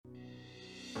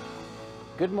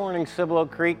Good morning, Cibolo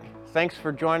Creek. Thanks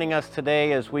for joining us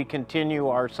today as we continue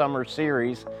our summer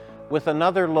series with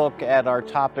another look at our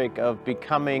topic of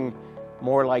becoming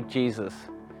more like Jesus.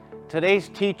 Today's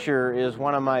teacher is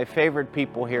one of my favorite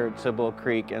people here at Cibolo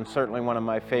Creek and certainly one of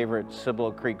my favorite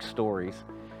Cibolo Creek stories.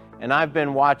 And I've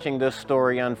been watching this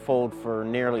story unfold for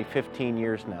nearly 15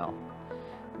 years now.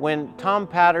 When Tom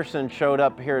Patterson showed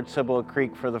up here at Cibolo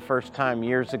Creek for the first time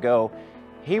years ago,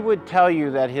 he would tell you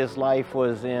that his life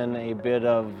was in a bit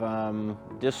of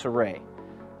disarray.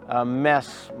 A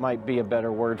mess might be a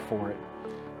better word for it.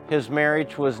 His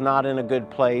marriage was not in a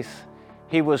good place.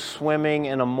 He was swimming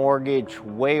in a mortgage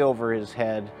way over his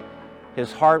head.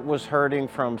 His heart was hurting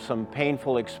from some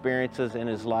painful experiences in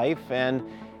his life, and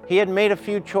he had made a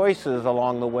few choices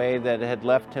along the way that had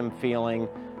left him feeling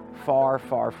far,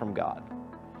 far from God.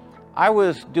 I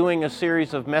was doing a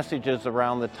series of messages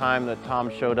around the time that Tom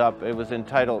showed up. It was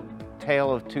entitled Tale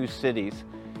of Two Cities.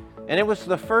 And it was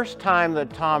the first time that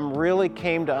Tom really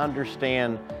came to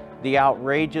understand the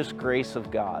outrageous grace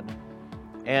of God.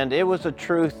 And it was a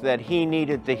truth that he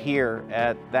needed to hear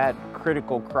at that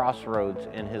critical crossroads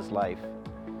in his life.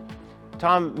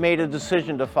 Tom made a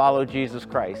decision to follow Jesus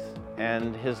Christ,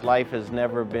 and his life has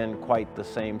never been quite the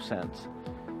same since.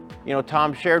 You know,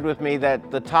 Tom shared with me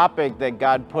that the topic that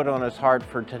God put on his heart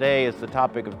for today is the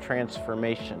topic of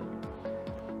transformation.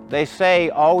 They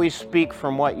say, always speak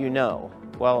from what you know.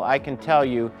 Well, I can tell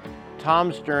you,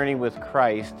 Tom's journey with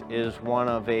Christ is one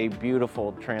of a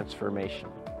beautiful transformation.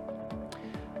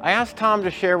 I asked Tom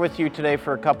to share with you today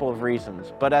for a couple of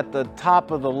reasons, but at the top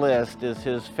of the list is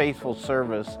his faithful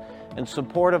service and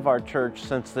support of our church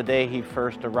since the day he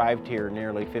first arrived here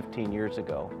nearly 15 years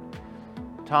ago.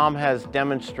 Tom has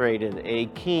demonstrated a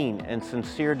keen and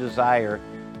sincere desire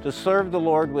to serve the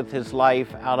Lord with his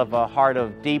life out of a heart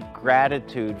of deep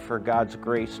gratitude for God's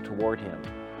grace toward him.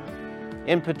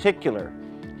 In particular,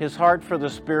 his heart for the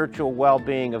spiritual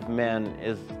well-being of men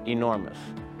is enormous.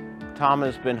 Tom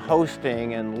has been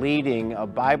hosting and leading a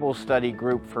Bible study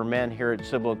group for men here at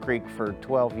Cibolo Creek for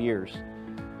 12 years.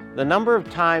 The number of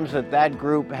times that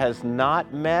group has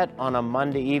not met on a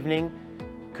Monday evening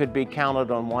could be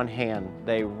counted on one hand.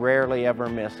 They rarely ever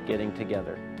miss getting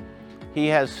together. He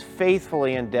has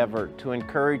faithfully endeavored to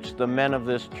encourage the men of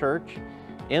this church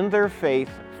in their faith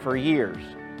for years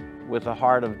with a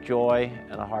heart of joy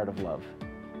and a heart of love.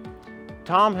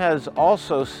 Tom has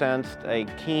also sensed a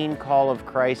keen call of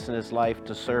Christ in his life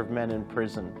to serve men in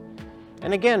prison.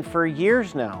 And again, for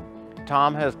years now,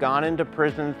 Tom has gone into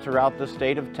prisons throughout the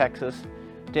state of Texas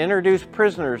to introduce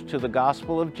prisoners to the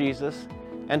gospel of Jesus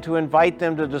and to invite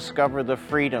them to discover the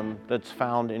freedom that's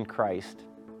found in Christ.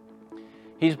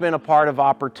 He's been a part of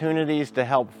opportunities to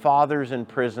help fathers in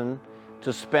prison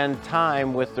to spend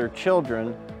time with their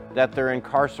children that their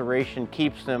incarceration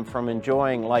keeps them from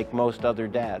enjoying like most other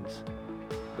dads.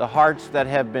 The hearts that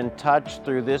have been touched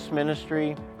through this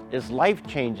ministry is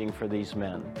life-changing for these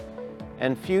men.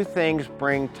 And few things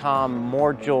bring Tom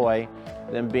more joy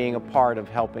than being a part of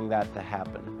helping that to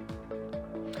happen.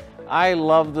 I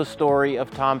love the story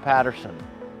of Tom Patterson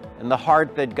and the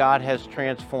heart that God has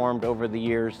transformed over the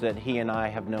years that he and I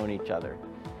have known each other.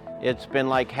 It's been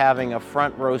like having a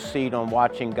front row seat on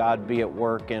watching God be at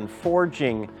work and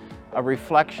forging a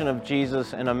reflection of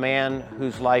Jesus in a man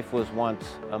whose life was once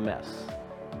a mess.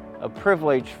 A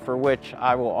privilege for which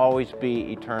I will always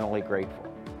be eternally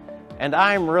grateful. And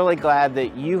I'm really glad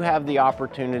that you have the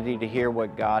opportunity to hear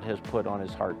what God has put on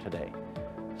his heart today.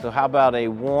 So how about a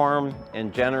warm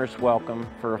and generous welcome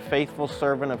for a faithful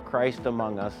servant of Christ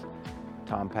among us,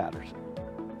 Tom Patterson.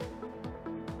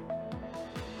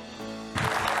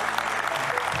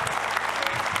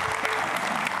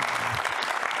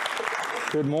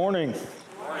 Good morning.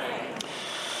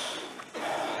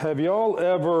 Have y'all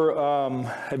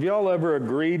ever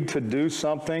agreed to do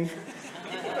something?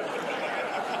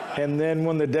 And then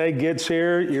when the day gets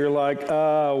here, you're like,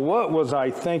 what was I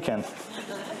thinking?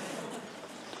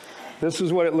 This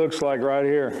is what it looks like right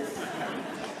here.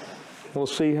 We'll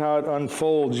see how it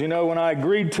unfolds. You know, when I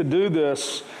agreed to do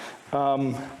this,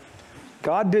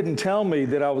 God didn't tell me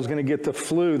that I was going to get the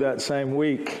flu that same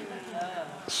week.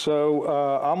 So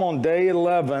I'm on day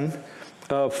 11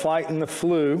 of fighting the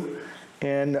flu,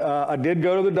 and I did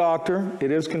go to the doctor. It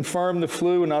is confirmed the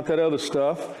flu and not that other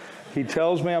stuff. He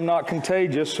tells me I'm not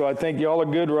contagious, so I think y'all are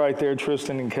good right there,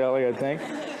 Tristan and Kelly, I think.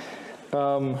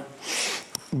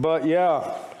 But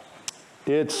yeah,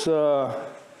 it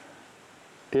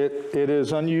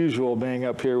is unusual being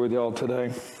up here with y'all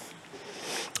today.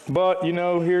 But, you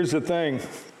know, here's the thing.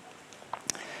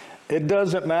 It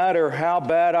doesn't matter how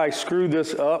bad I screw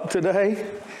this up today.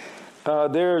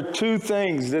 There are two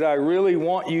things that I really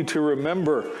want you to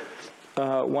remember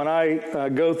when I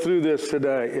go through this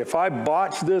today. If I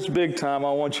botch this big time,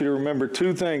 I want you to remember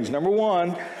two things. Number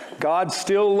one, God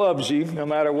still loves you no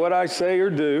matter what I say or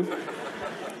do.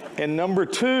 And number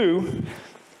two,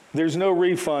 there's no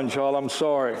refund, y'all. I'm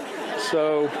sorry.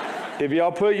 So if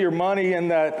y'all put your money in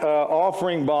that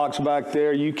offering box back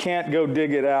there, you can't go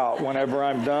dig it out whenever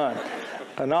I'm done.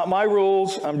 Not my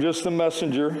rules. I'm just the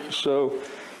messenger. So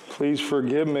please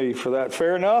forgive me for that.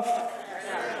 Fair enough?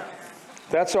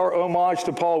 That's our homage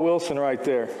to Paul Wilson right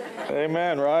there.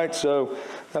 Amen, right? So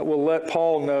that will let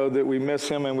Paul know that we miss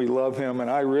him and we love him. And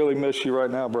I really miss you right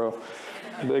now, bro.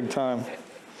 Big time.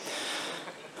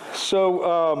 So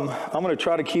I'm going to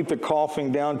try to keep the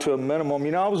coughing down to a minimum.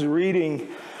 You know, I was reading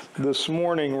this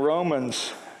morning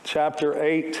Romans chapter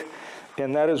 8,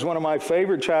 and that is one of my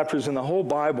favorite chapters in the whole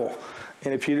Bible.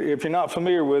 And if you're not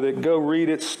familiar with it, go read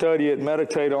it, study it,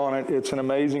 meditate on it. It's an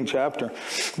amazing chapter.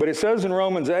 But it says in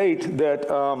Romans 8 that,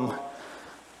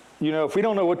 you know, if we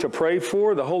don't know what to pray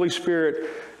for, the Holy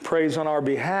Spirit prays on our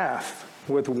behalf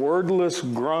with wordless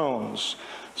groans.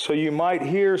 So you might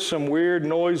hear some weird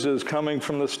noises coming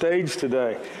from the stage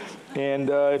today. And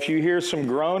if you hear some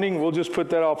groaning, we'll just put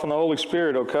that off on the Holy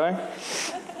Spirit, okay?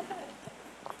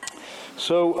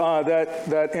 So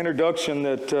that introduction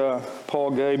that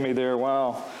Paul gave me there,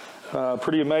 wow,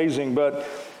 pretty amazing. But,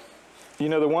 you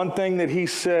know, the one thing that he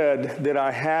said that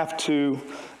I have to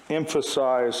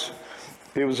emphasize,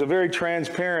 it was a very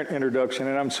transparent introduction,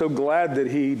 and I'm so glad that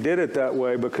he did it that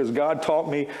way, because God taught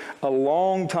me a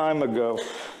long time ago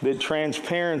that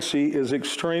transparency is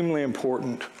extremely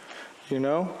important, you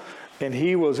know? And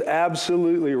he was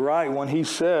absolutely right when he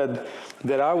said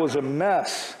that I was a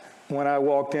mess when I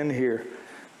walked in here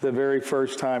the very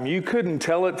first time. You couldn't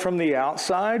tell it from the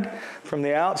outside. From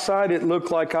the outside, it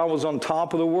looked like I was on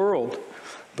top of the world.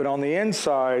 But on the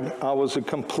inside, I was a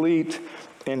complete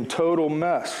and total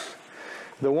mess.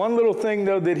 The one little thing,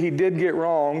 though, that he did get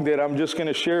wrong that I'm just going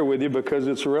to share with you because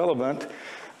it's relevant,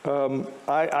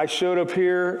 I showed up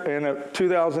here in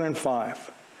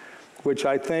 2005, which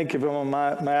I think, if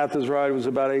my math is right, was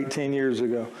about 18 years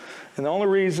ago. And the only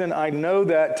reason I know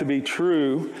that to be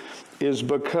true is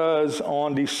because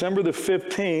on December the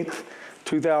 15th,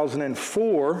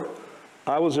 2004,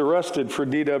 I was arrested for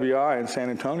DWI in San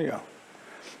Antonio.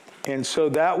 And so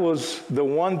that was the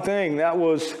one thing. That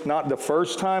was not the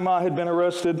first time I had been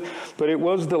arrested, but it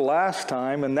was the last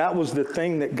time. And that was the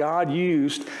thing that God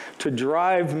used to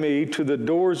drive me to the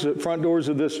front doors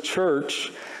of this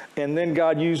church. And then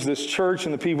God used this church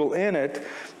and the people in it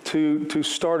to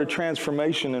start a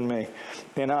transformation in me.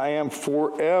 And I am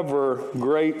forever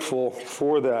grateful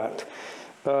for that.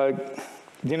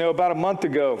 You know, about a month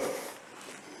ago,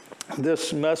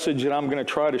 this message that I'm going to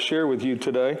try to share with you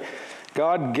today,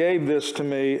 God gave this to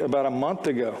me about a month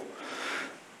ago.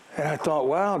 And I thought,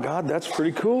 wow, God, that's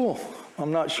pretty cool.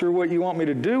 I'm not sure what you want me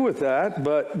to do with that,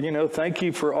 but, you know, thank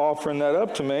you for offering that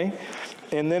up to me.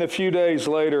 And then a few days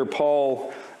later,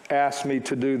 Paul asked me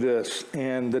to do this,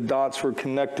 and the dots were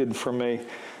connected for me,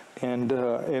 and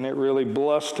it really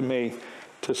blessed me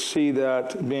to see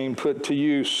that being put to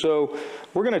use. So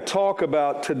we're going to talk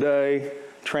about today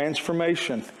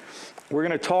transformation. We're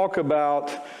going to talk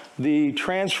about the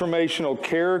transformational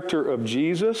character of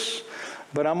Jesus,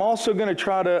 but I'm also going to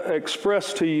try to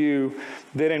express to you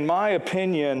that, in my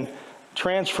opinion,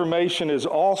 transformation is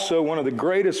also one of the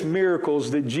greatest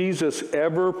miracles that Jesus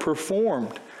ever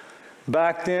performed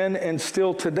back then and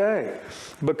still today.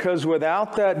 Because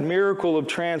without that miracle of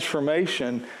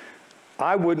transformation,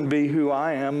 I wouldn't be who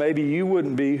I am. Maybe you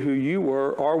wouldn't be who you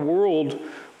were. Our world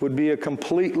would be a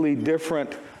completely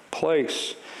different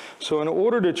place. So in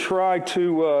order to try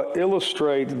to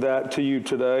illustrate that to you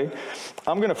today,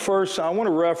 I want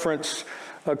to reference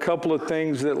a couple of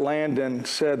things that Landon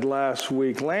said last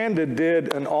week. Landon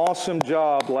did an awesome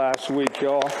job last week,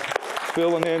 y'all,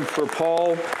 filling in for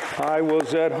Paul. I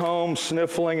was at home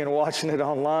sniffling and watching it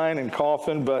online and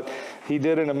coughing, but he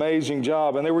did an amazing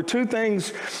job. And there were two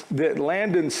things that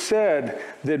Landon said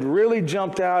that really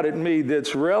jumped out at me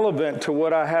that's relevant to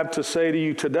what I have to say to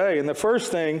you today. And the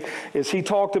first thing is he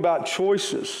talked about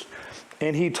choices.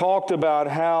 And he talked about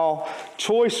how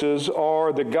choices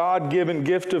are the God-given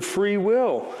gift of free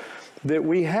will that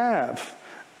we have.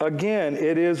 Again,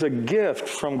 it is a gift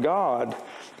from God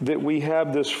that we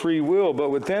have this free will. But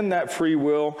within that free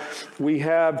will, we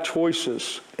have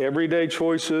choices, everyday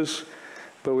choices,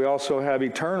 but we also have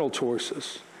eternal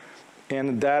choices.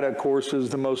 And that, of course,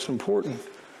 is the most important.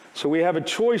 So we have a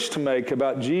choice to make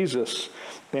about Jesus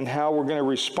and how we're going to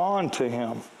respond to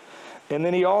him. And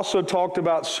then he also talked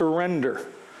about surrender.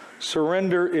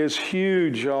 Surrender is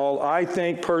huge, y'all. I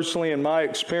think personally, in my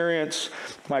experience,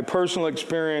 my personal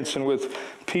experience, and with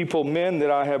people, men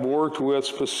that I have worked with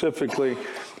specifically,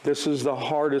 this is the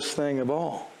hardest thing of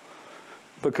all.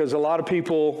 Because a lot of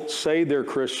people say they're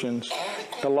Christians.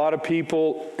 A lot of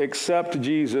people accept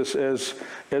Jesus as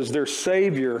their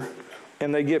Savior,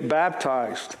 and they get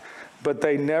baptized, but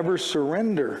they never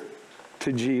surrender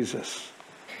to Jesus.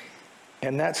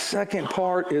 And that second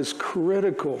part is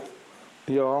critical,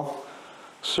 y'all.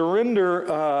 Surrender,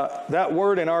 that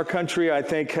word in our country, I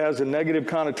think, has a negative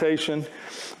connotation,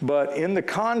 but in the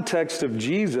context of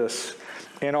Jesus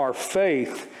and our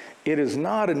faith, it is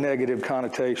not a negative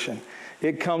connotation.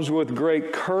 It comes with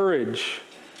great courage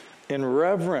and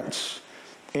reverence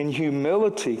and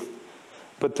humility.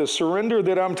 But the surrender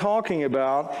that I'm talking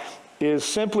about is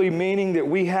simply meaning that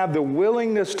we have the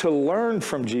willingness to learn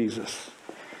from Jesus.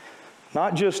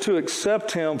 Not just to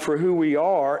accept him for who we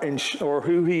are or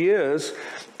who he is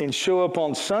and show up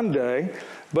on Sunday,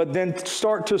 but then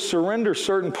start to surrender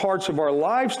certain parts of our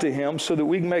lives to him so that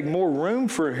we can make more room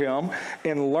for him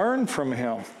and learn from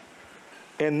him.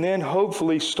 And then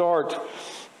hopefully start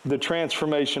the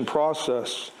transformation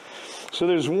process. So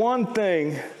there's one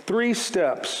thing, 3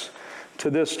 steps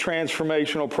to this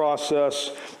transformational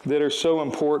process that are so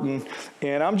important.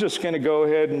 And I'm just going to go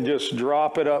ahead and just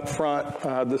drop it up front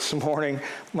this morning.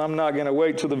 I'm not going to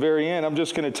wait till the very end. I'm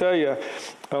just going to tell you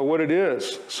what it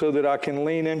is so that I can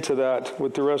lean into that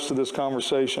with the rest of this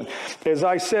conversation. As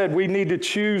I said, we need to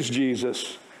choose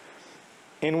Jesus.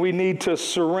 And we need to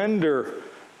surrender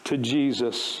to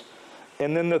Jesus.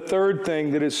 And then the third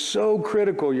thing that is so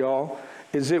critical, y'all,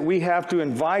 is that we have to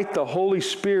invite the Holy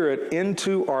Spirit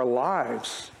into our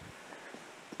lives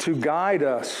to guide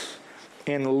us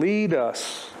and lead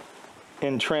us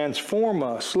and transform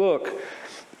us. Look,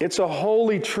 it's a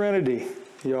holy trinity,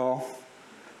 y'all.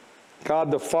 God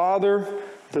the Father,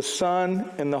 the Son,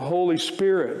 and the Holy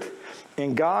Spirit.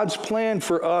 And God's plan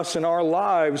for us in our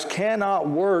lives cannot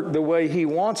work the way he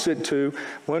wants it to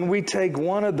when we take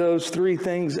one of those 3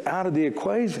 things out of the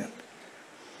equation.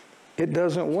 It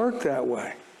doesn't work that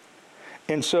way.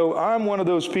 And so I'm one of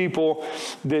those people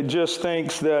that just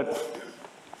thinks that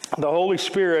the Holy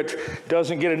Spirit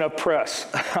doesn't get enough press.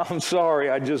 I'm sorry,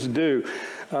 I just do.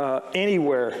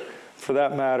 Anywhere, for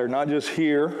that matter, not just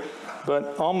here,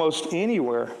 but almost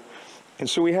anywhere. And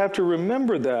so we have to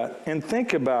remember that and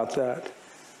think about that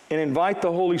and invite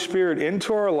the Holy Spirit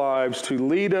into our lives to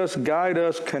lead us, guide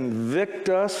us, convict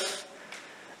us,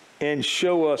 and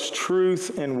show us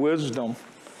truth and wisdom.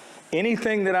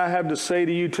 Anything that I have to say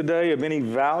to you today of any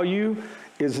value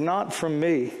is not from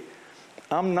me.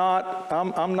 I'm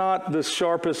not the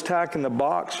sharpest tack in the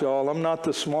box, y'all. I'm not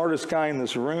the smartest guy in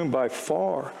this room by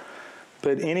far.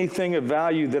 But anything of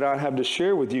value that I have to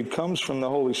share with you comes from the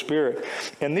Holy Spirit.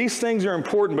 And these things are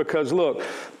important because, look,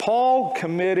 Paul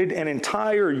committed an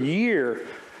entire year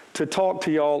to talk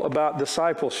to y'all about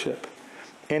discipleship.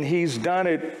 And he's done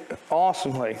it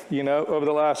awesomely, over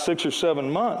the last 6 or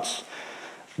 7 months.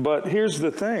 But here's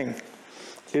the thing,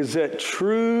 is that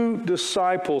true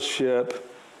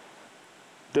discipleship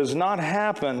does not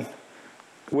happen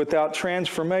without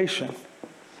transformation.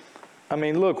 I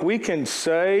mean, look, we can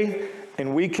say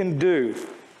and we can do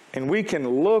and we can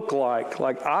look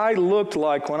like I looked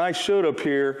like when I showed up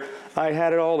here, I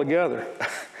had it all together.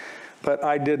 But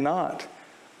I did not.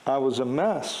 I was a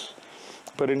mess.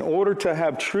 But in order to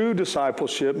have true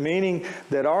discipleship, meaning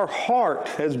that our heart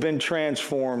has been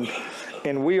transformed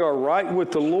and we are right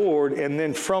with the Lord, and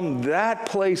then from that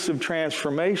place of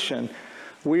transformation,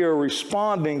 we are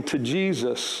responding to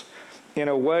Jesus in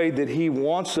a way that he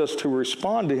wants us to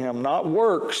respond to him, not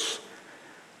works,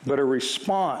 but a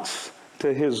response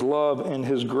to his love and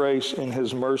his grace and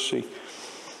his mercy.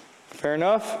 Fair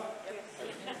enough?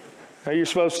 Are you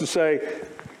supposed to say,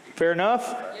 fair enough?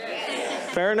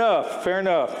 Yes. Fair enough, fair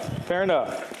enough, fair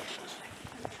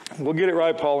enough. We'll get it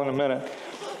right, Paul, in a minute.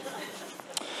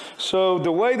 So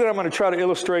the way that I'm going to try to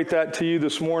illustrate that to you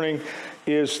this morning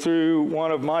is through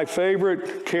one of my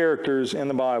favorite characters in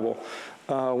the Bible.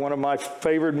 One of my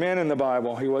favorite men in the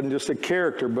Bible. He wasn't just a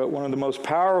character, but one of the most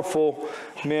powerful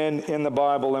men in the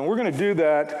Bible. And we're going to do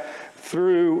that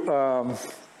through,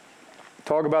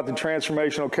 talk about the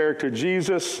transformational character of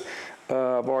Jesus.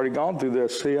 I've already gone through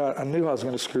this. See, I knew I was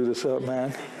going to screw this up,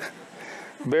 man.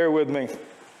 Bear with me.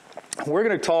 We're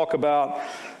going to talk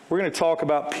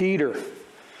about Peter.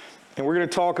 And we're going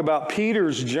to talk about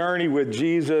Peter's journey with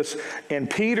Jesus and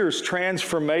Peter's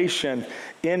transformation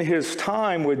in his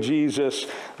time with Jesus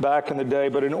back in the day.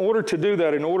 But in order to do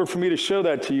that, in order for me to show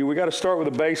that to you, we got to start with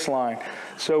a baseline.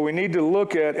 So we need to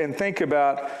look at and think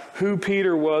about who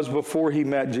Peter was before he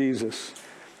met Jesus.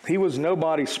 He was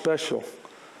nobody special.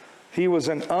 He was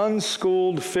an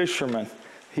unschooled fisherman.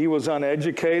 He was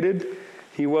uneducated.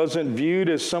 He wasn't viewed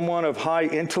as someone of high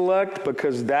intellect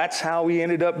because that's how he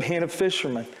ended up being a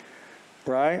fisherman,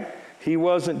 right? He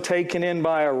wasn't taken in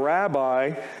by a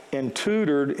rabbi and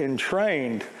tutored and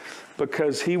trained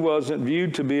because he wasn't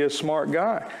viewed to be a smart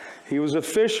guy. He was a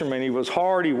fisherman. He was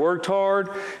hard. He worked hard.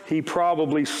 He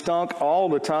probably stunk all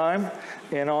the time.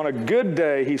 And on a good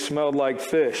day, he smelled like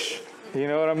fish. You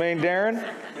know what I mean, Darren?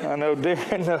 I know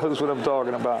Darren knows what I'm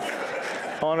talking about.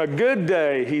 On a good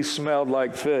day, he smelled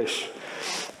like fish.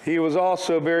 He was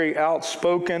also very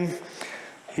outspoken.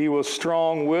 He was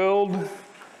strong-willed.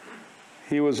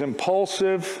 He was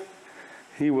impulsive.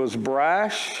 He was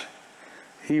brash.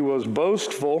 He was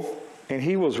boastful. And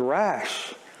he was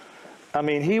rash. I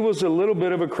mean, he was a little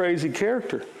bit of a crazy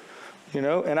character, you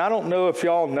know. And I don't know if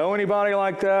y'all know anybody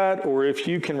like that or if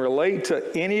you can relate to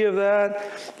any of that,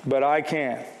 but I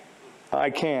can. I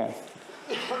can.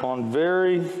 On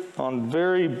very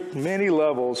many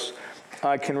levels,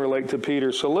 I can relate to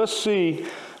Peter. So let's see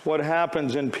what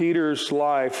happens in Peter's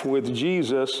life with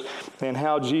Jesus and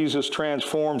how Jesus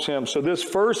transforms him. So this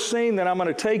first scene that I'm going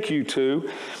to take you to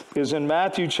is in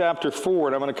Matthew chapter 4.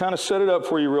 And I'm going to kind of set it up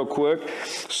for you real quick.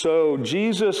 So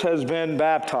Jesus has been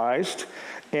baptized,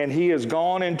 and he has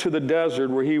gone into the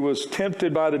desert where he was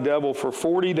tempted by the devil for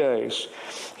 40 days.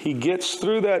 He gets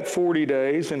through that 40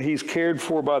 days, and he's cared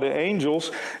for by the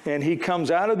angels, and he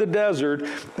comes out of the desert,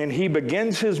 and he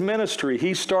begins his ministry.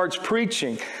 He starts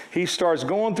preaching. He starts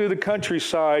going through the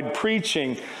countryside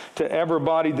preaching to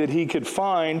everybody that he could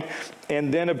find,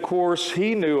 and then, of course,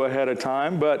 he knew ahead of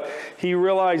time, but he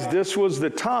realized this was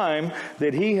the time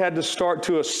that he had to start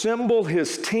to assemble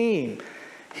his team.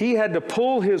 He had to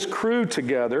pull his crew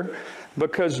together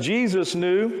because Jesus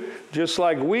knew, just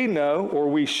like we know, or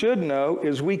we should know,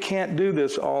 is we can't do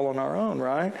this all on our own,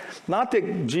 right? Not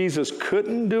that Jesus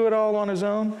couldn't do it all on his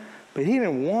own, but he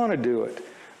didn't want to do it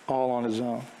all on his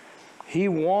own. He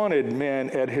wanted men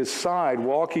at his side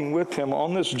walking with him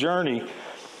on this journey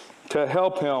to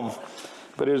help him,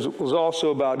 but it was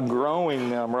also about growing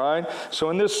them, right? So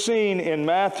in this scene in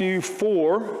Matthew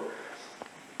 4,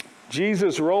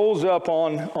 Jesus rolls up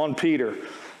on Peter.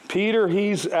 Peter,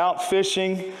 he's out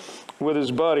fishing with his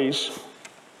buddies,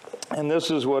 and this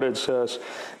is what it says.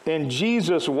 And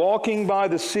Jesus, walking by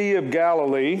the Sea of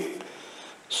Galilee,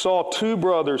 saw two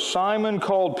brothers, Simon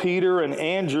called Peter and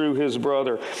Andrew his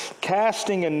brother,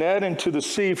 casting a net into the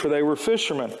sea, for they were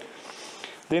fishermen.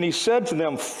 Then he said to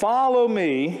them, "Follow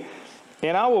me,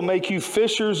 and I will make you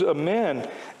fishers of men."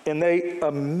 And they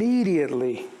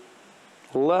immediately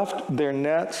left their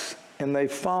nets and they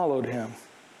followed him.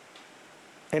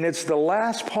 And it's the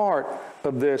last part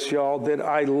of this, y'all, that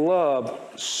I love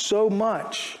so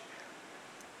much.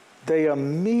 They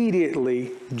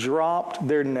immediately dropped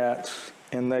their nets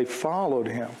and they followed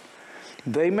him.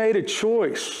 They made a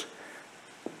choice.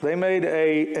 They made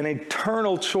an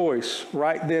eternal choice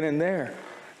right then and there.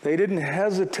 They didn't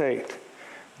hesitate.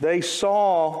 They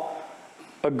saw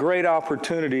a great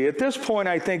opportunity. At this point,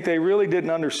 I think they really didn't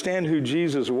understand who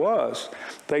Jesus was.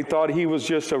 They thought he was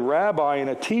just a rabbi and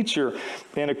a teacher.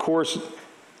 And of course,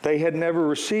 they had never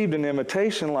received an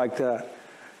invitation like that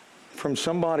from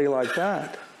somebody like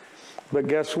that. But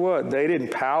guess what? They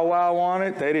didn't powwow on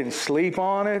it. They didn't sleep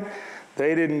on it.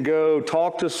 They didn't go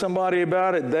talk to somebody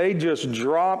about it. They just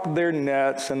dropped their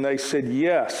nets and they said,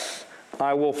 "Yes,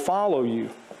 I will follow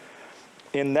you."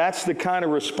 And that's the kind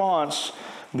of response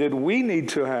that we need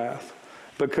to have.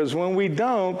 Because when we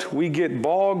don't, we get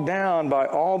bogged down by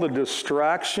all the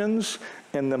distractions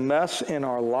and the mess in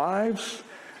our lives.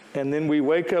 And then we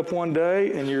wake up one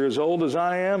day and you're as old as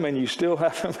I am and you still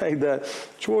haven't made that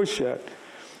choice yet.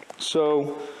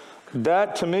 So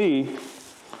that to me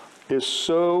is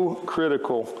so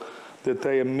critical that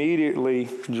they immediately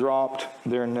dropped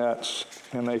their nets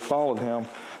and they followed him.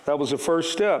 That was the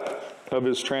first step of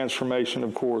his transformation,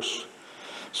 of course.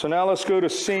 So now let's go to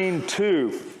scene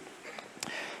 2.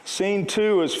 Scene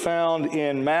 2 is found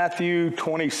in Matthew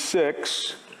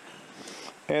 26.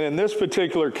 And in this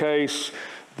particular case,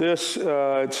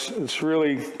 it's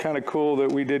really kind of cool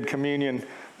that we did communion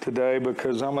today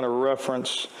because I'm going to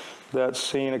reference that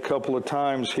scene a couple of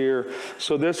times here.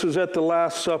 So this is at the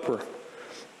Last Supper.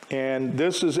 And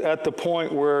this is at the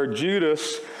point where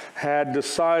Judas had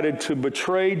decided to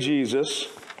betray Jesus.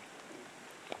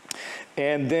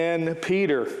 And then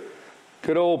Peter,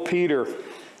 good old Peter.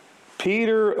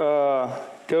 Peter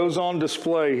goes on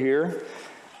display here.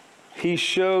 He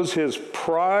shows his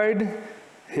pride,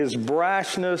 his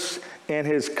brashness, and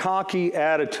his cocky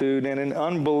attitude in an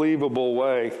unbelievable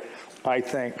way, I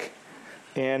think.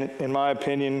 and in my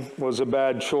opinion was a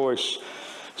bad choice.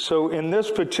 So in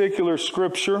this particular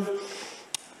scripture,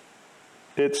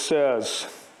 it says,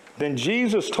 "Then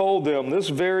Jesus told them, 'This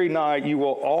very night you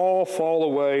will all fall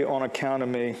away on account of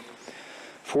me.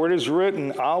 For it is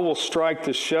written, I will strike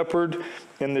the shepherd,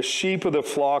 and the sheep of the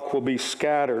flock will be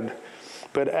scattered.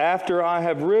 But after I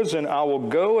have risen, I will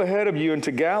go ahead of you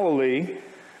into Galilee.'"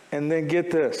 And then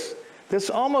get this. This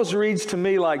almost reads to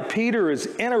me like Peter is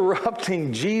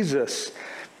interrupting Jesus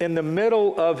in the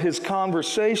middle of his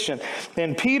conversation.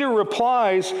 And Peter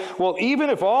replies, "Well, even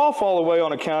if all fall away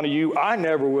on account of you, I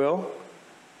never will."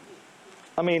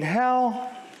 I mean, how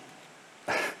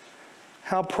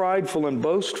prideful and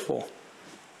boastful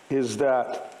is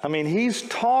that? I mean, he's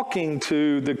talking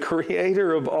to the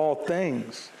creator of all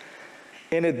things.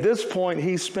 And at this point,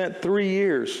 he spent 3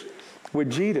 years with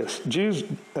Jesus.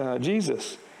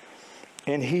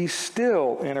 And he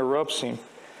still interrupts him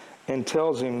and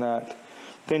tells him that.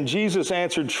 Then Jesus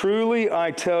answered, "Truly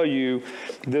I tell you,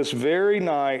 this very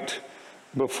night,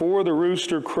 before the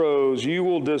rooster crows, you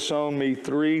will disown me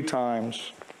 3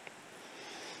 times.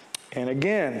 And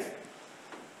again,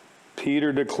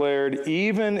 Peter declared,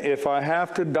 "Even if I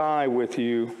have to die with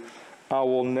you, I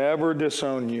will never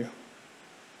disown you."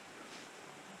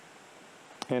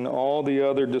 And all the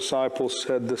other disciples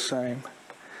said the same.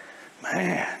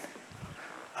 Man,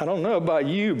 I don't know about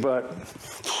you, but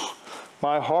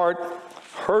my heart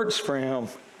hurts for him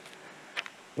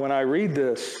when I read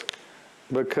this.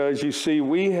 Because you see,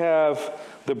 we have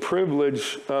the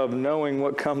privilege of knowing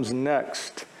what comes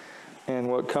next.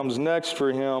 And what comes next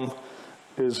for him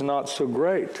is not so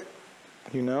great,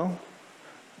 you know?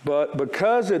 But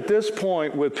because at this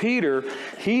point with Peter,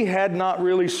 he had not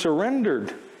really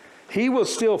surrendered. He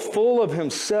was still full of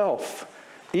himself,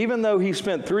 even though he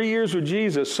spent 3 years with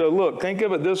Jesus. So look, think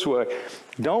of it this way.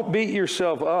 Don't beat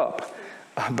yourself up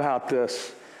about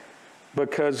this.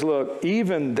 Because look,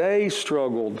 even they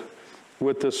struggled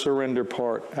with the surrender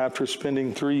part after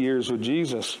spending 3 years with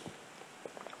Jesus.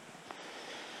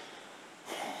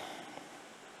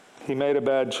 He made a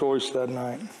bad choice that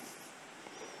night.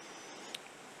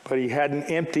 But he hadn't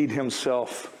emptied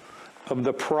himself of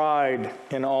the pride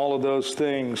and all of those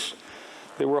things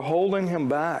that were holding him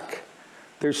back.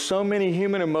 There's so many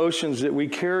human emotions that we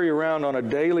carry around on a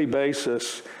daily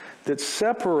basis that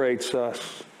separates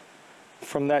us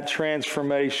from that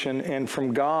transformation and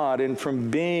from God and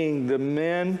from being the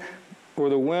men or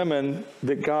the women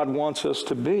that God wants us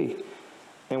to be.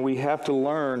 And we have to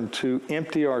learn to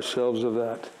empty ourselves of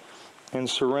that and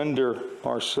surrender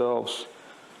ourselves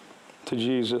to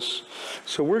Jesus.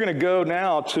 So we're going to go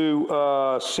now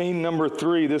to scene number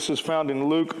 3. This is found in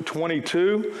Luke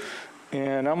 22.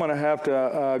 And I'm going to have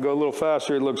to go a little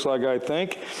faster, it looks like, I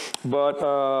think.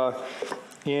 But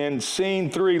in scene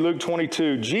 3, Luke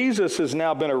 22, Jesus has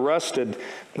now been arrested,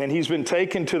 and he's been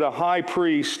taken to the high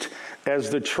priest as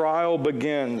the trial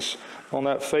begins on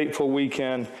that fateful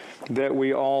weekend that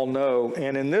we all know.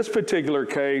 And in this particular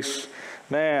case,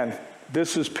 man,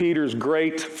 this is Peter's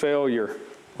great failure,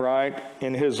 right,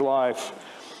 in his life.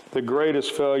 The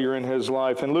greatest failure in his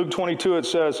life. In Luke 22, it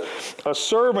says, a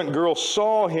servant girl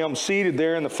saw him seated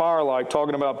there in the firelight,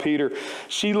 talking about Peter.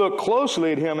 She looked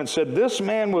closely at him and said, "This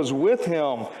man was with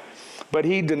him." But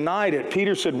he denied it.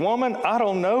 Peter said, "Woman, I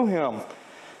don't know him."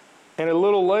 And a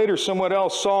little later, someone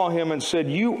else saw him and said,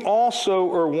 "You also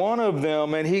are one of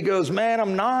them." And he goes, "Man,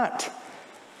 I'm not."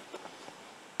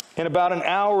 And about an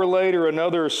hour later,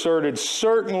 another asserted,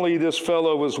 "Certainly this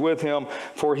fellow was with him,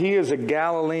 for he is a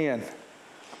Galilean."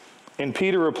 And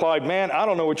Peter replied, "Man, I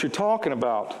don't know what you're talking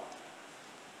about."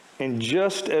 And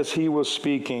just as he was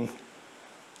speaking,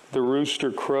 the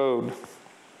rooster crowed.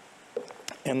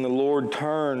 And the Lord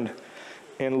turned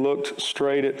and looked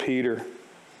straight at Peter.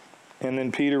 And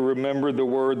then Peter remembered the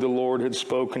word the Lord had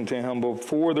spoken to him.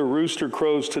 "Before the rooster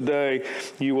crows today,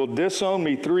 you will disown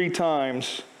me 3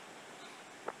 times.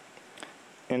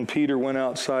 And Peter went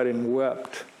outside and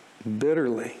wept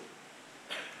bitterly.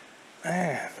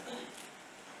 Man.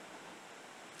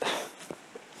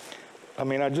 I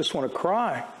mean, I just want to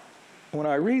cry when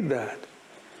I read that.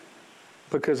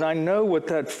 Because I know what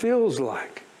that feels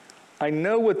like. I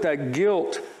know what that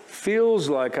guilt feels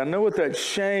like. I know what that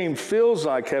shame feels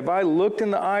like. Have I looked in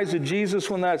the eyes of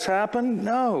Jesus when that's happened?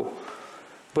 No.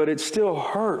 But it still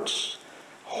hurts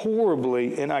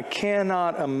horribly, and I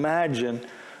cannot imagine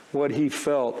what he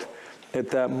felt at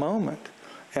that moment.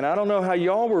 And I don't know how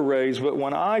y'all were raised, but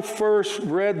when I first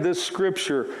read this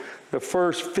scripture the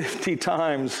first 50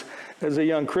 times as a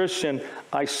young Christian,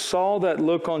 I saw that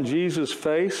look on Jesus'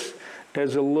 face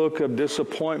as a look of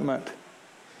disappointment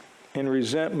and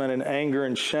resentment and anger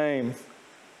and shame.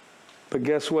 But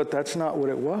guess what? That's not what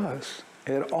it was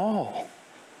at all.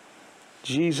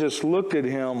 Jesus looked at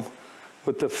him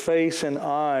with the face and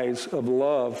eyes of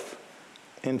love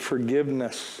and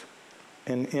forgiveness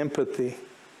and empathy.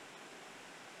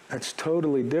 That's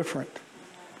totally different.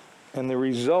 And the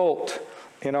result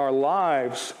in our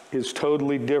lives is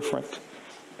totally different.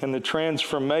 And the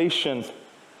transformation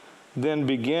then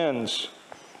begins,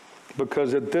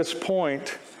 because at this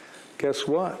point, guess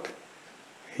what?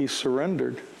 He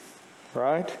surrendered,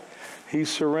 right? He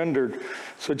surrendered.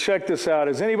 So check this out.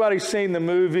 Has anybody seen the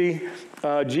movie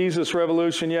Jesus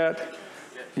Revolution yet?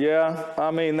 Yeah,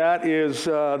 I mean, that is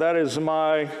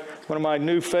one of my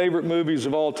new favorite movies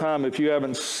of all time. If you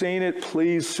haven't seen it,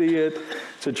 please see it.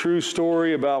 It's a true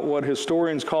story about what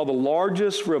historians call the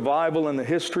largest revival in the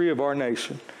history of our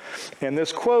nation. And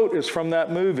this quote is from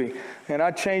that movie. And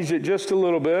I changed it just a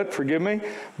little bit, forgive me.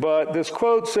 But this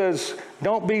quote says,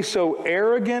 "Don't be so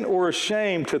arrogant or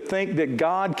ashamed to think that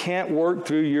God can't work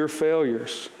through your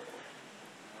failures."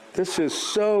 This is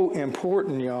so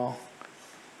important, y'all.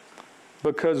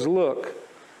 Because look,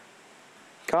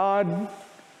 God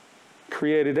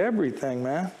created everything,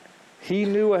 man. He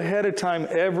knew ahead of time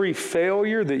every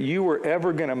failure that you were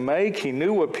ever going to make. He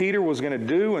knew what Peter was going to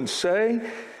do and say,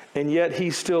 and yet he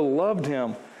still loved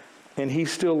him, and he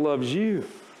still loves you.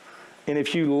 And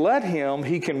if you let him,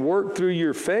 he can work through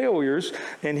your failures,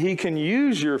 and he can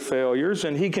use your failures,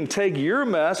 and he can take your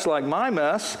mess, like my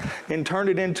mess, and turn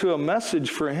it into a message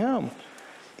for him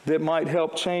that might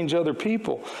help change other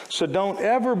people. So don't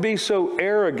ever be so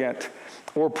arrogant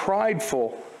or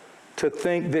prideful to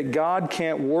think that God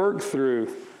can't work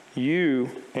through you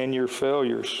and your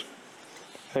failures.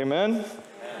 Amen? Amen.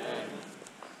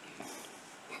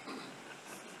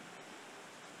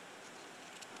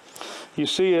 You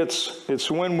see, it's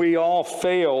when we all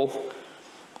fail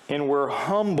and we're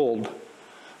humbled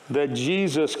that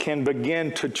Jesus can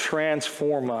begin to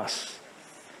transform us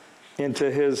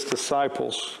into his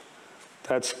disciples.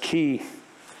 That's key.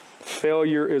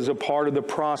 Failure is a part of the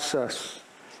process.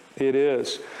 It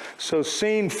is. So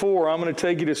scene 4, I'm going to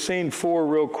take you to scene 4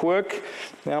 real quick.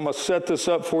 Now I'm going to set this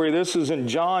up for you. This is in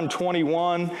John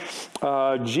 21.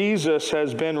 Jesus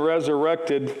has been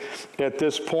resurrected at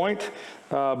this point.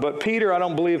 But Peter, I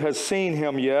don't believe, has seen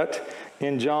him yet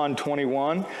in John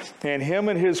 21. And him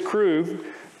and his crew,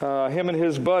 him and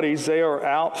his buddies, they are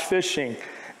out fishing.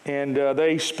 And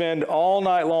they spend all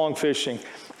night long fishing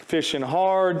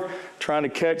hard, trying to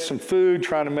catch some food,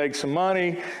 trying to make some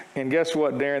money. And guess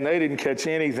what, Darren? They didn't catch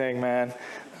anything, man.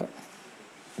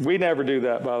 We never do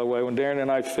that, by the way. When Darren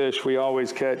and I fish, we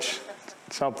always catch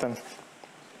something.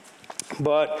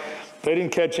 But they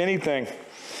didn't catch anything.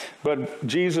 But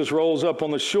Jesus rolls up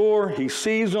on the shore. He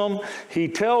sees them. He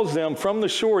tells them from the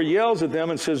shore, he yells at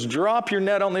them and says, "Drop your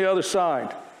net on the other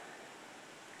side."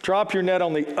 Drop your net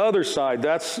on the other side.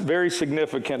 That's very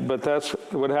significant, but that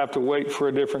would have to wait for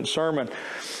a different sermon.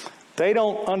 They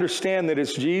don't understand that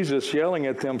it's Jesus yelling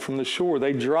at them from the shore.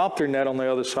 They drop their net on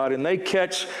the other side, and they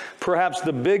catch perhaps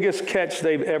the biggest catch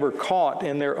they've ever caught,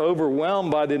 and they're overwhelmed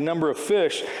by the number of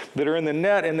fish that are in the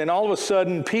net. And then all of a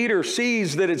sudden, Peter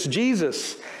sees that it's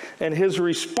Jesus, and his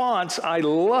response, I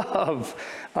love.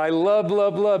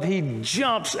 He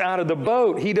jumps out of the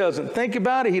boat. He doesn't think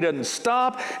about it. He doesn't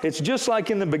stop. It's just like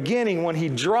in the beginning when he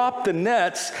dropped the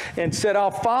nets and said,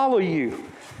 "I'll follow you."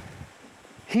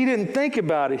 He didn't think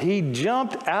about it. He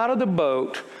jumped out of the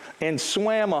boat and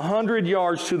swam 100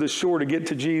 yards to the shore to get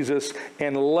to Jesus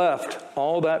and left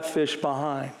all that fish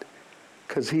behind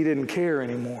because he didn't care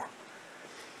anymore.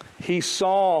 He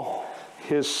saw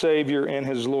his Savior and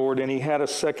his Lord, and he had a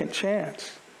second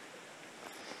chance.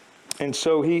 And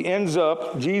so he ends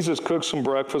up, Jesus cooks some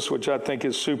breakfast, which I think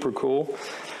is super cool.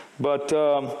 But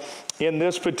in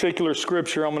this particular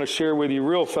scripture I'm going to share with you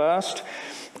real fast,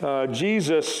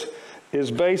 Jesus is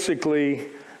basically,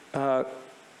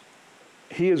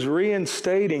 he is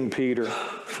reinstating Peter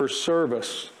for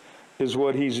service, is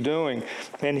what he's doing.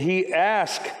 And he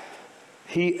asked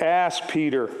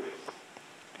Peter,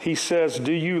 he says,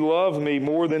 "Do you love me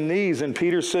more than these?" And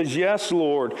Peter says, "Yes,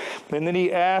 Lord." And then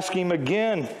he asks him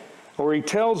again, or he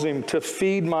tells him to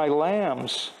feed my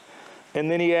lambs. And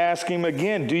then he asks him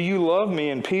again, "Do you love me?"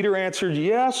 And Peter answered,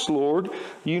 "Yes, Lord,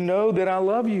 you know that I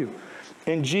love you."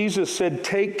 And Jesus said,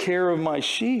 "Take care of my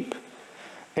sheep."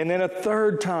 And then a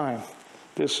third time,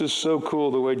 this is so cool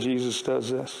the way Jesus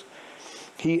does this.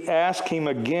 He asked him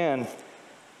again,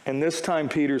 and this time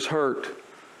Peter's hurt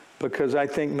because I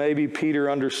think maybe Peter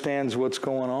understands what's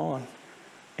going on.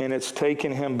 And it's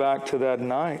taken him back to that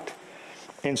night.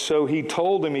 And so he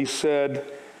told him, he said,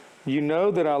 "You know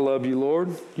that I love you, Lord.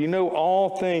 You know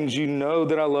all things. You know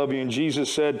that I love you." And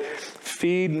Jesus said,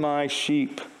 feed my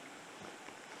sheep.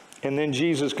 And then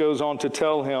Jesus goes on to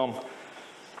tell him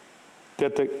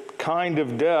that the kind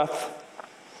of death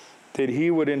that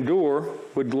he would endure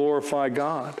would glorify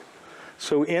God.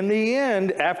 So in the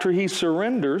end, after he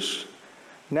surrenders,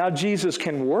 now Jesus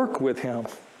can work with him.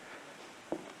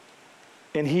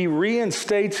 And he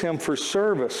reinstates him for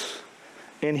service.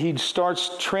 And he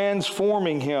starts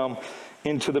transforming him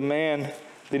into the man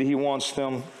that he wants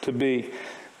them to be.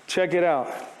 Check it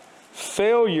out.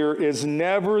 Failure is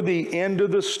never the end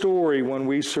of the story when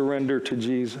we surrender to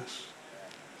Jesus.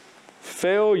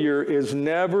 Failure is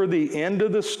never the end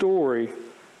of the story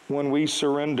when we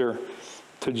surrender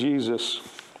to Jesus.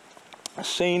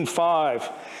 Scene 5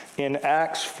 in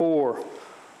Acts 4.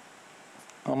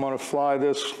 I'm going to fly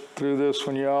through this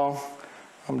one, y'all.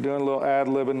 I'm doing a little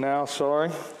ad-libbing now,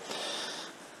 sorry.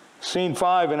 Scene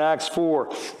 5 in Acts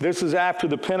 4. This is after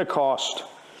the Pentecost.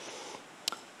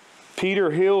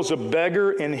 Peter heals a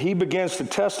beggar and he begins to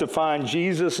testify in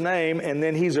Jesus' name, and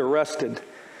then he's arrested.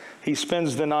 He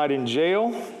spends the night in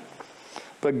jail,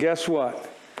 but guess what?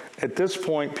 At this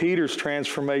point, Peter's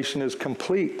transformation is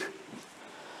complete.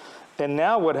 And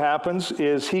now what happens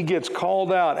is he gets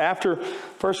called out after,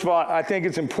 first of all, I think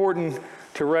it's important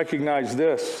to recognize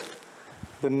this.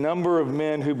 The number of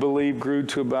men who believed grew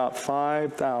to about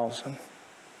 5,000.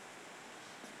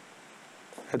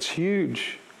 That's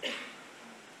huge.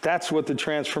 That's what the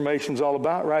transformation's all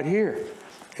about right here.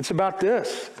 It's about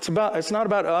this. It's not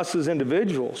about us as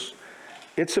individuals.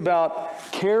 It's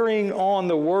about carrying on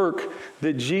the work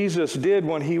that Jesus did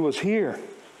when he was here.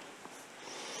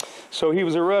 So he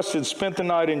was arrested, spent the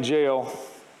night in jail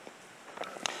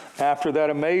after that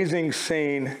amazing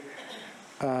scene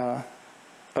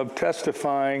of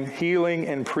testifying, healing,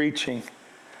 and preaching.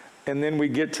 And then we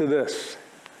get to this.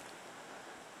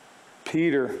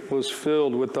 Peter was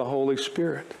filled with the Holy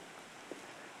Spirit.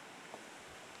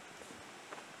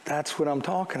 That's what I'm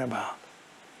talking about.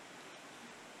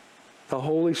 The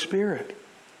Holy Spirit.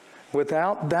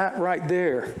 Without that right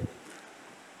there,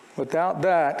 without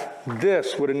that,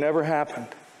 this would have never happened.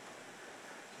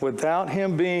 Without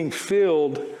him being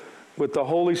filled with the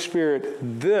Holy Spirit,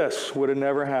 this would have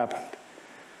never happened.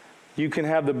 You can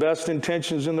have the best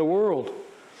intentions in the world,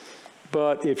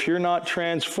 but if you're not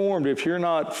transformed, if you're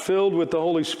not filled with the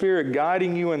Holy Spirit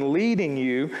guiding you and leading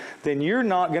you, then you're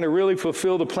not going to really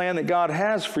fulfill the plan that God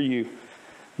has for you.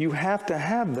 You have to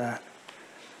have that.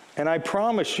 And I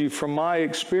promise you from my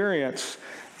experience,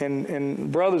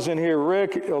 and brothers in here,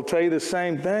 Rick, will tell you the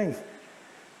same thing,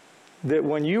 that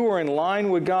when you are in line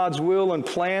with God's will and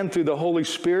plan through the Holy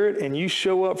Spirit and you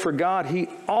show up for God, he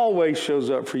always shows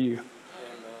up for you. Amen.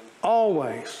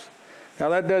 Always. Now,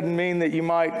 that doesn't mean that you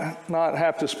might not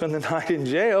have to spend the night in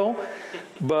jail,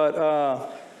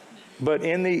 but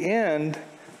in the end,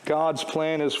 God's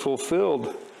plan is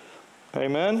fulfilled.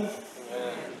 Amen?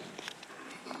 Amen.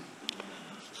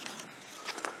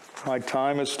 My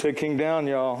time is ticking down,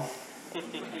 y'all.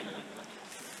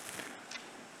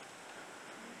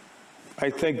 I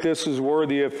think this is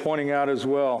worthy of pointing out as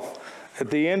well. At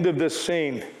the end of this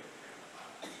scene,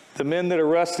 the men that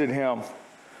arrested him,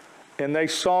 and they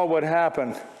saw what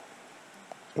happened.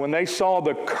 When they saw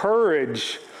the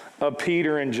courage of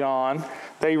Peter and John,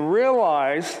 they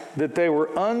realized that they were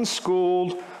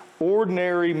unschooled,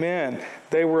 ordinary men.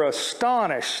 They were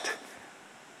astonished,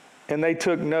 and they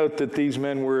took note that these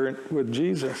men were with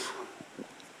Jesus.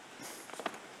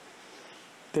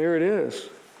 There it is.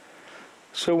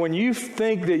 So when you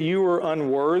think that you are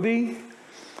unworthy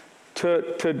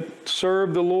to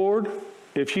serve the Lord,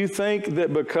 if you think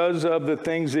that because of the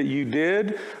things that you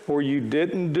did or you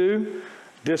didn't do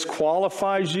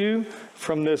disqualifies you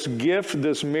from this gift,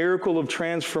 this miracle of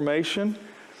transformation,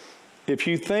 if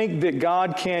you think that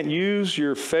God can't use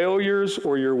your failures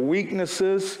or your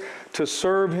weaknesses to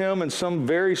serve him in some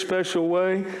very special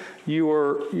way, you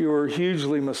are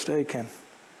hugely mistaken.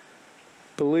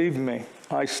 Believe me,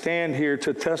 I stand here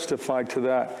to testify to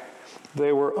that.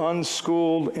 They were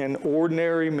unschooled and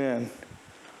ordinary men.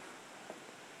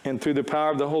 And through the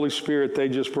power of the Holy Spirit, they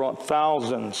just brought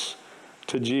thousands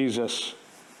to Jesus.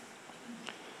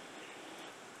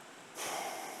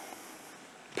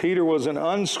 Peter was an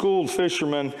unschooled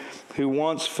fisherman who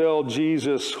once failed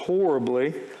Jesus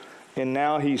horribly, and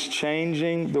now he's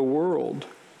changing the world.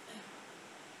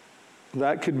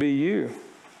 That could be you.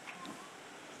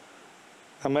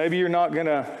 Now, maybe you're not going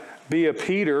to be a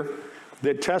Peter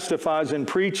that testifies and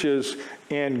preaches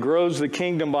and grows the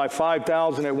kingdom by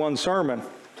 5,000 at one sermon,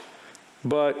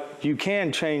 but you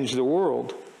can change the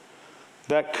world.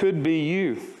 That could be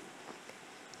you.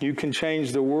 You can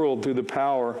change the world through the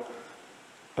power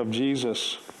of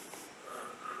Jesus.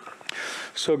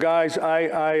 So guys,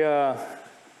 I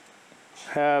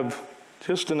have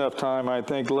just enough time, I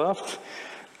think, left.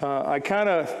 I kind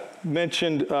of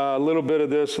mentioned a little bit of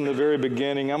this in the very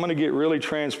beginning. I'm going to get really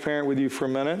transparent with you for a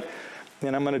minute,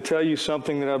 and I'm going to tell you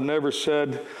something that I've never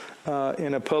said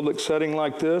in a public setting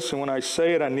like this. And when I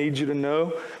say it, I need you to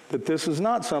know that this is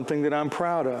not something that I'm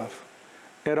proud of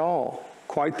at all.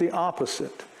 Quite the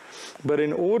opposite. But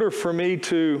in order for me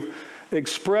to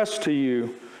express to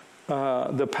you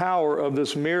the power of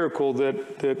this miracle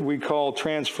that we call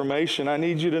transformation, I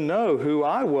need you to know who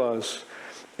I was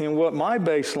and what my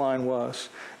baseline was.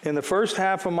 In the first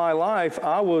half of my life,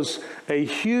 I was a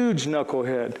huge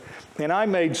knucklehead. And I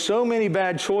made so many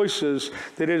bad choices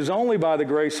that it is only by the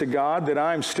grace of God that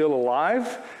I'm still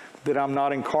alive, that I'm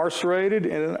not incarcerated,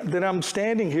 and that I'm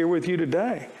standing here with you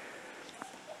today.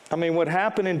 I mean, what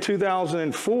happened in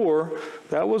 2004,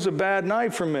 that was a bad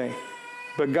night for me.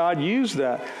 But God used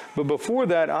that. But before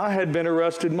that, I had been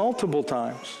arrested multiple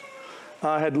times.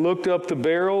 I had looked up the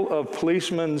barrel of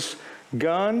policeman's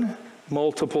gun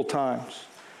multiple times.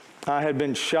 I had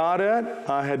been shot at.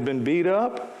 I had been beat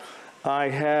up. I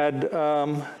had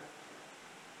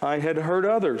hurt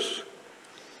others.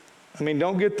 I mean,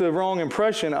 don't get the wrong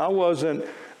impression. I wasn't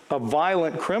a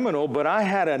violent criminal, but I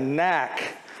had a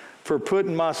knack for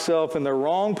putting myself in the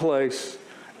wrong place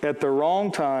at the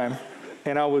wrong time.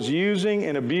 And I was using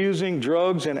and abusing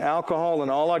drugs and alcohol,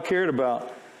 and all I cared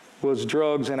about was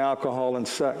drugs and alcohol and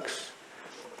sex.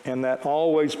 And that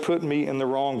always put me in the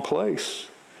wrong place.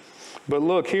 But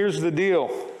look, here's the deal.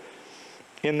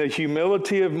 In the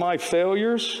humility of my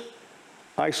failures,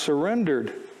 I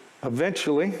surrendered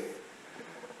eventually.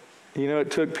 You know, it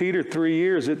took Peter 3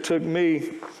 years. It took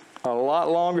me a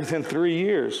lot longer than 3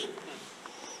 years.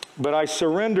 But I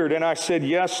surrendered and I said,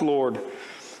 yes, Lord.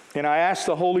 And I asked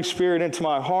the Holy Spirit into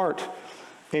my heart.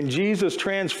 And Jesus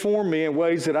transformed me in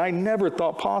ways that I never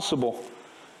thought possible.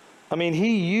 I mean,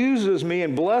 He uses me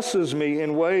and blesses me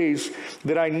in ways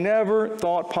that I never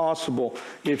thought possible.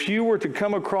 If you were to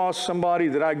come across somebody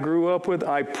that I grew up with,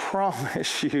 I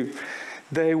promise you,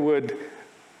 they would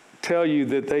tell you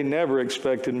that they never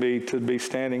expected me to be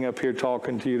standing up here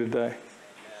talking to you today.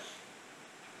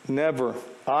 Never.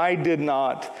 I did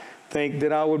not think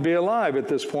that I would be alive at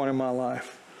this point in my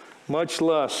life, much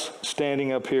less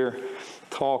standing up here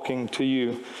talking to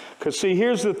you. Because see,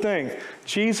 here's the thing.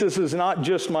 Jesus is not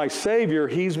just my Savior,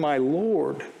 He's my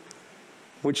Lord,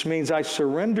 which means I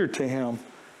surrender to Him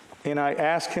and I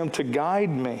ask Him to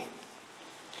guide me.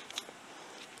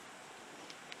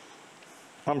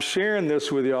 I'm sharing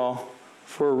this with y'all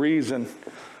for a reason.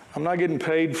 I'm not getting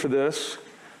paid for this.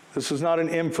 This is not an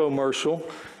infomercial.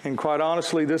 And quite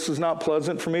honestly, this is not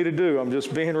pleasant for me to do. I'm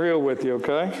just being real with you,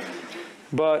 okay?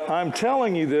 But I'm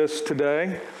telling you this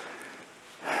today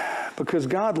because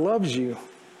God loves you.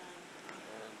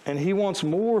 And He wants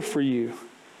more for you.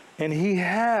 And He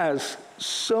has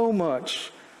so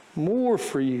much more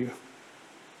for you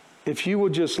if you will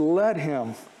just let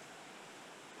Him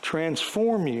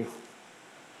transform you.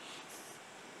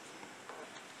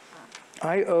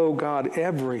 I owe God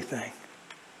everything.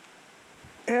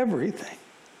 Everything.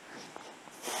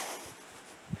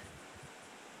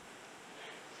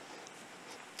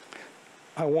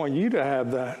 I want you to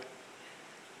have that.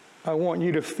 I want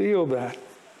you to feel that.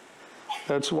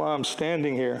 That's why I'm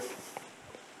standing here.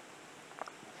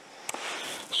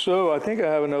 So I think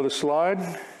I have another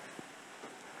slide.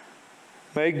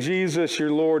 Make Jesus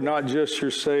your Lord, not just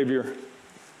your Savior.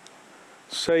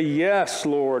 Say yes,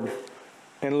 Lord,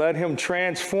 and let Him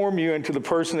transform you into the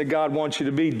person that God wants you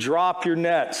to be. Drop your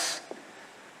nets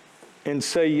and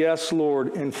say yes,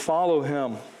 Lord, and follow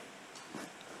Him.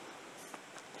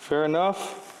 Fair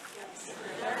enough?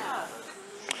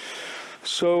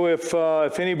 So if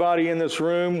anybody in this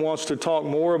room wants to talk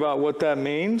more about what that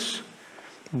means,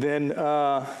 then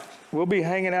we'll be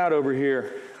hanging out over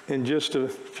here in just a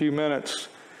few minutes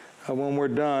when we're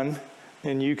done,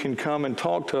 and you can come and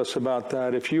talk to us about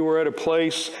that. If you are at a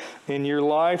place in your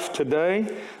life today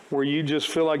where you just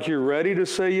feel like you're ready to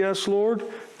say yes, Lord,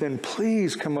 then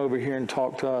please come over here and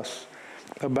talk to us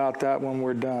about that when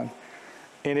we're done.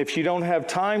 And if you don't have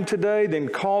time today, then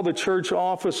call the church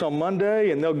office on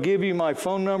Monday, and they'll give you my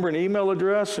phone number and email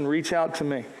address, and reach out to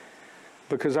me,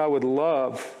 because I would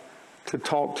love to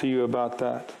talk to you about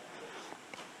that.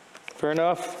 Fair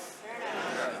enough? Fair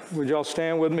enough. Would y'all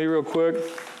stand with me real quick?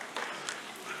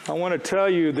 I want to tell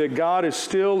you that God is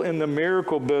still in the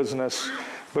miracle business,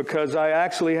 because I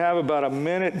actually have about 1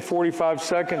 minute and 45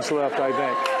 seconds left, I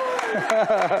think.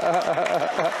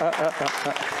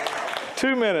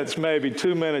 2 minutes, maybe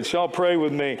 2 minutes. Y'all pray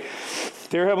with me.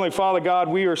 Dear Heavenly Father God,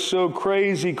 we are so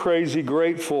crazy, crazy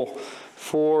grateful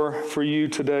for you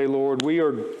today, Lord. We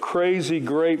are crazy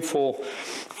grateful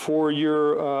for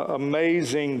your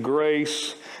amazing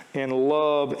grace and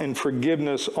love and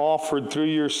forgiveness offered through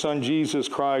your Son, Jesus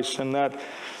Christ, and that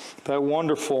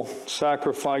wonderful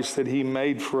sacrifice that he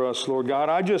made for us, Lord God.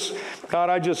 I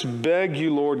just beg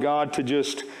you, Lord God, to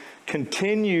just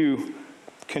continue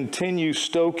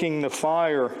stoking the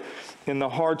fire in the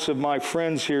hearts of my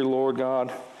friends here, Lord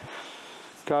God.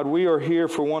 God, we are here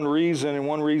for one reason and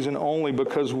one reason only,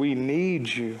 because we need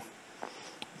you,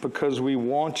 because we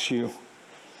want you,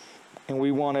 and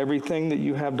we want everything that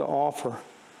you have to offer.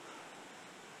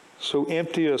 So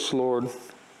empty us, Lord.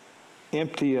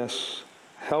 Empty us.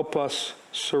 Help us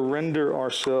surrender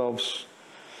ourselves,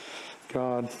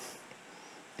 God,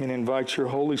 and invite your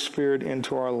Holy Spirit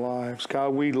into our lives. God,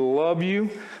 we love you,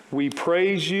 we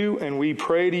praise you, and we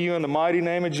pray to you in the mighty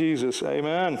name of Jesus.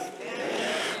 Amen.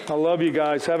 I love you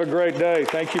guys. Have a great day.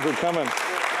 Thank you for coming.